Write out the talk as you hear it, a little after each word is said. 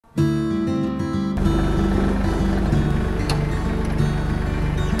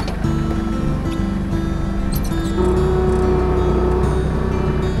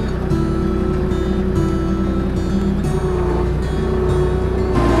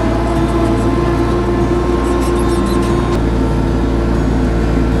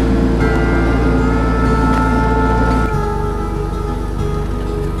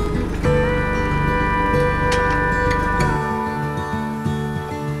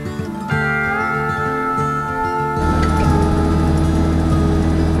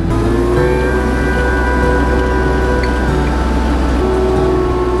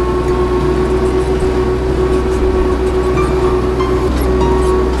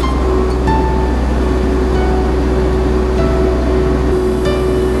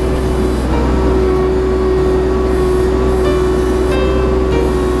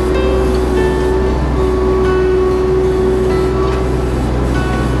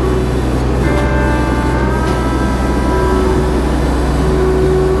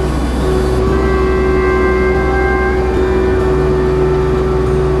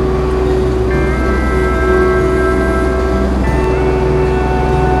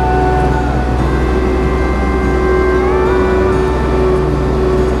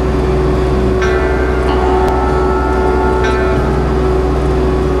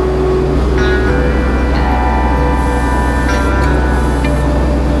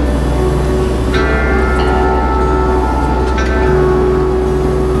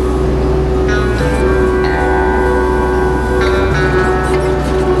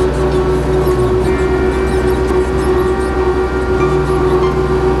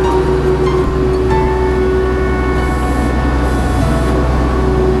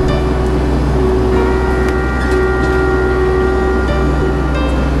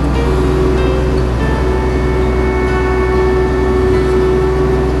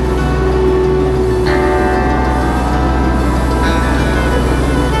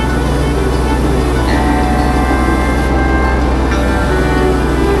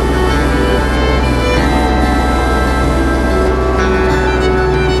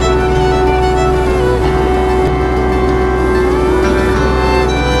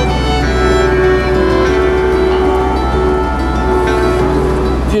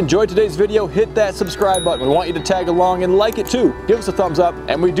enjoyed today's video, hit that subscribe button. We want you to tag along and like it too. Give us a thumbs up,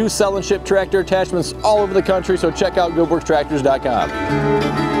 and we do sell and ship tractor attachments all over the country, so check out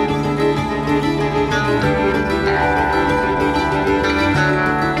goodworkstractors.com.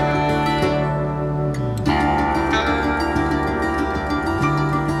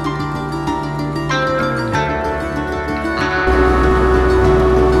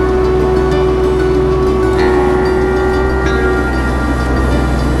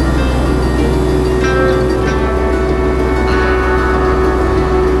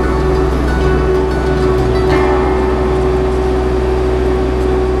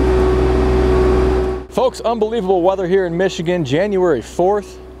 Folks, unbelievable weather here in Michigan, January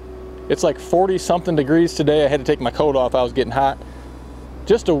 4th. It's like 40 something degrees today. I had to take my coat off, I was getting hot.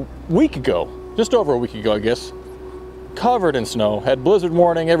 Just a week ago, just over a week ago I guess, covered in snow, had blizzard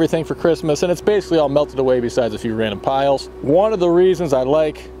warning, everything for Christmas, and it's basically all melted away besides a few random piles. One of the reasons I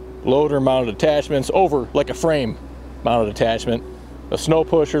like loader mounted attachments over like a frame mounted attachment, a snow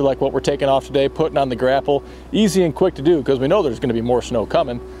pusher like what we're taking off today, putting on the Grapple, easy and quick to do because we know there's going to be more snow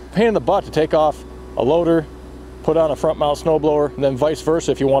coming. Pain in the butt to take off a loader, put on a front mount snowblower, and then vice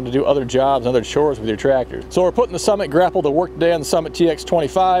versa if you want to do other jobs and other chores with your tractor. So we're putting the Summit Grapple to work today on the Summit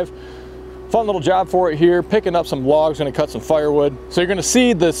TX25. Fun little job for it here, picking up some logs, gonna cut some firewood. So you're gonna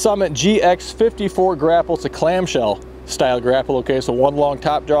see the Summit GX54 Grapple. It's a clamshell style grapple, okay? So one long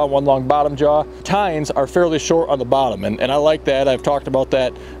top jaw, one long bottom jaw. Tines are fairly short on the bottom, and I like that. I've talked about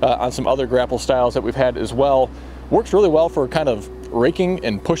that on some other grapple styles that we've had as well. Works really well for kind of raking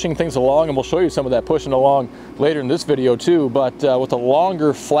and pushing things along, and we'll show you some of that pushing along later in this video too. But with a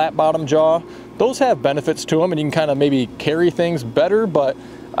longer flat bottom jaw, those have benefits to them, and you can kind of maybe carry things better. But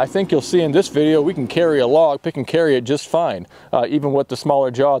I think you'll see in this video we can carry a log, pick and carry it just fine, even with the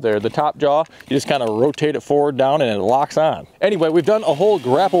smaller jaw there. The top jaw, you just kind of rotate it forward, down, and it locks on. Anyway, we've done a whole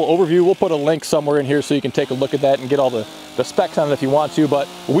grapple overview. We'll put a link somewhere in here so you can take a look at that and get all the specs on it if you want to, but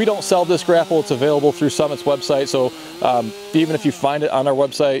we don't sell this grapple. It's available through Summit's website, so even if you find it on our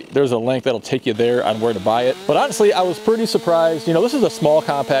website, there's a link that'll take you there on where to buy it. But honestly, I was pretty surprised. You know, this is a small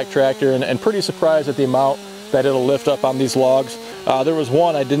compact tractor, and pretty surprised at the amount that it'll lift up on these logs. There was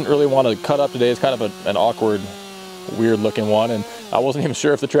one I didn't really want to cut up today. It's kind of an awkward, weird looking one, and I wasn't even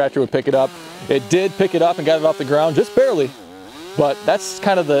sure if the tractor would pick it up. It did pick it up and got it off the ground, just barely. But that's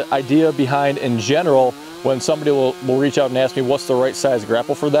kind of the idea behind, in general, when somebody will reach out and ask me what's the right size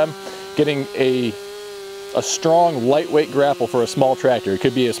grapple for them, getting a strong, lightweight grapple for a small tractor. It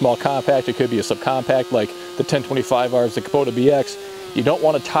could be a small compact, it could be a subcompact like the 1025Rs, the Kubota BX. You don't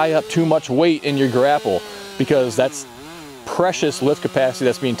want to tie up too much weight in your grapple because that's precious lift capacity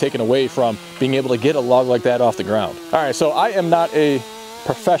that's being taken away from being able to get a log like that off the ground. All right, so I am not a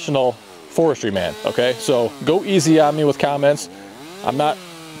professional forestry man, okay? So go easy on me with comments. I'm not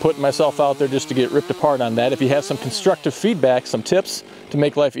putting myself out there just to get ripped apart on that. If you have some constructive feedback, some tips to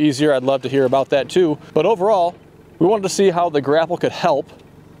make life easier, I'd love to hear about that too. But overall, we wanted to see how the grapple could help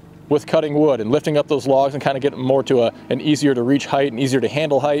with cutting wood and lifting up those logs and kind of getting more to an easier to reach height and easier to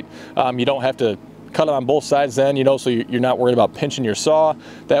handle height. You don't have to cut them on both sides then, you know, so you're not worried about pinching your saw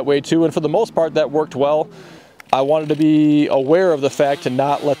that way too. And for the most part, that worked well. I wanted to be aware of the fact to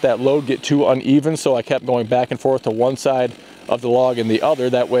not let that load get too uneven, so I kept going back and forth to one side of the log and the other.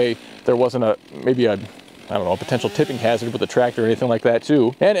 That way there wasn't maybe a potential tipping hazard with the tractor or anything like that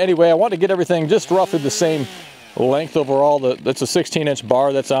too. And anyway, I wanted to get everything just roughly the same length overall. That's a 16-inch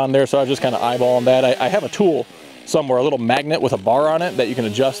bar that's on there, so I was just kind of eyeballing that. I have a tool somewhere, a little magnet with a bar on it that you can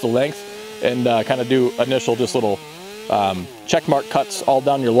adjust the length and kind of do initial just little check mark cuts all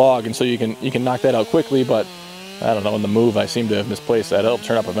down your log, and so you can knock that out quickly. But I don't know, in the move I seem to have misplaced that. It'll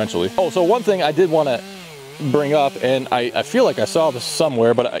turn up eventually. Oh, so one thing I did want to bring up, and I feel like I saw this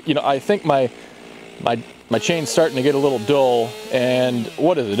somewhere, but you know, I think my chain's starting to get a little dull. And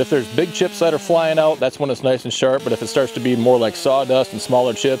what is it? If there's big chips that are flying out, that's when it's nice and sharp. But if it starts to be more like sawdust and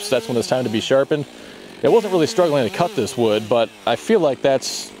smaller chips, that's when it's time to be sharpened. It wasn't really struggling to cut this wood, but I feel like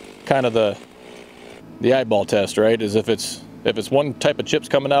that's kind of the eyeball test, right? Is if it's one type of chips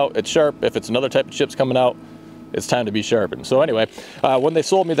coming out, it's sharp. If it's another type of chips coming out, it's time to be sharpened. So anyway, when they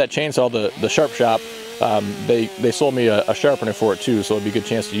sold me that chainsaw, the Sharp Shop, they sold me a sharpener for it too, so it'd be a good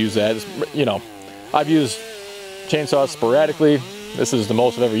chance to use that. You know, I've used chainsaws sporadically. This is the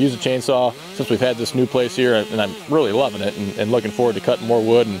most I've ever used a chainsaw since we've had this new place here, and I'm really loving it and looking forward to cutting more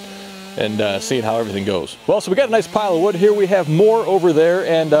wood and seeing how everything goes. Well, so we got a nice pile of wood here. We have more over there,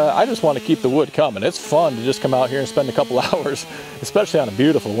 and I just want to keep the wood coming. It's fun to just come out here and spend a couple hours, especially on a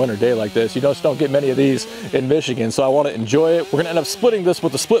beautiful winter day like this. You just don't get many of these in Michigan, so I want to enjoy it. We're going to end up splitting this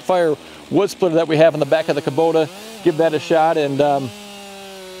with the split fire wood splitter that we have in the back of the Kubota. Give that a shot, and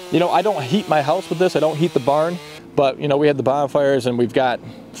You know, I don't heat my house with this. I don't heat the barn, but you know, we had the bonfires and we've got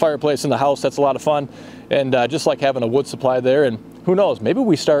fireplace in the house. That's a lot of fun. And just like having a wood supply there, and who knows, maybe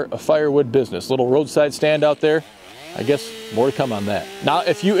we start a firewood business, little roadside stand out there. I guess more to come on that. Now,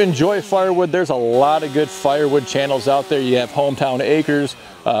 if you enjoy firewood, there's a lot of good firewood channels out there. You have Hometown Acres,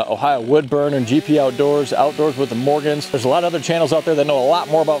 Ohio Woodburn, and GP Outdoors, Outdoors with the Morgans. There's a lot of other channels out there that know a lot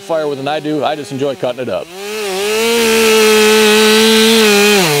more about firewood than I do. I just enjoy cutting it up.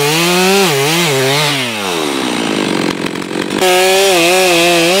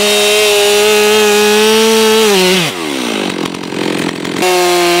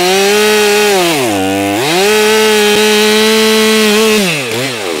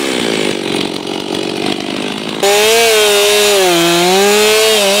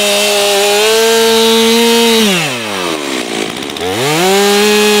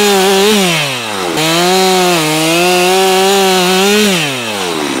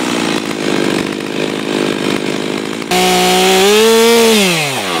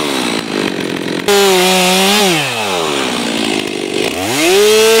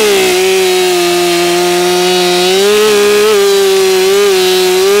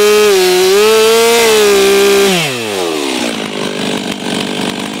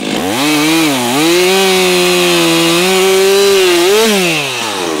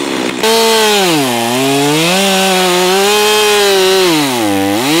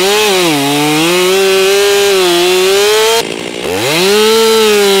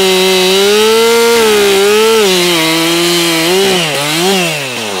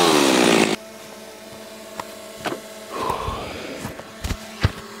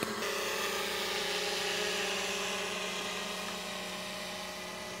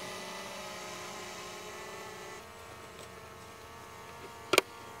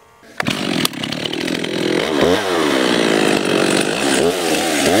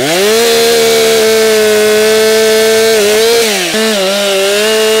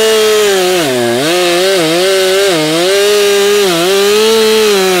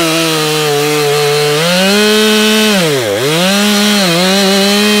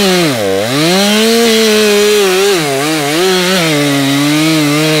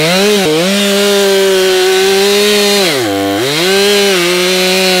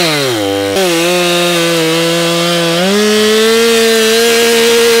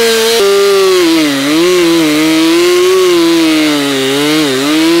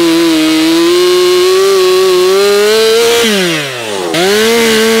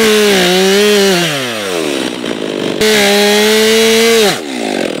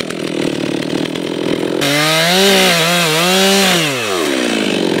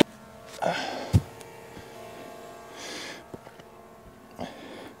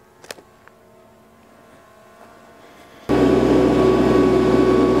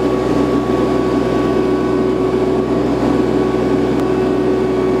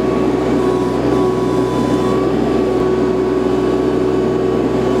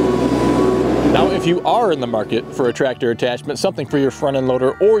 If you are in the market for a tractor attachment, something for your front end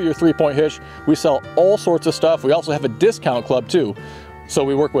loader or your 3-point hitch, we sell all sorts of stuff. We also have a discount club too. So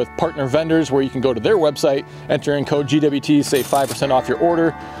we work with partner vendors where you can go to their website, enter in code GWT, save 5% off your order.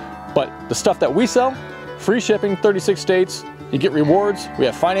 But the stuff that we sell, free shipping, 36 states, you get rewards, we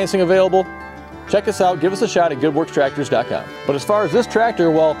have financing available. Check us out, give us a shot at goodworkstractors.com. But as far as this tractor,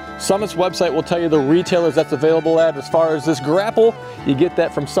 well, Summit's website will tell you the retailers that's available at. As far as this Grapple, you get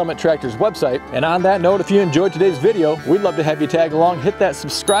that from Summit Tractor's website. And on that note, if you enjoyed today's video, we'd love to have you tag along. Hit that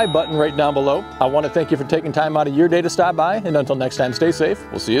subscribe button right down below. I want to thank you for taking time out of your day to stop by. And until next time, stay safe.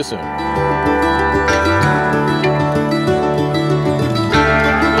 We'll see you soon.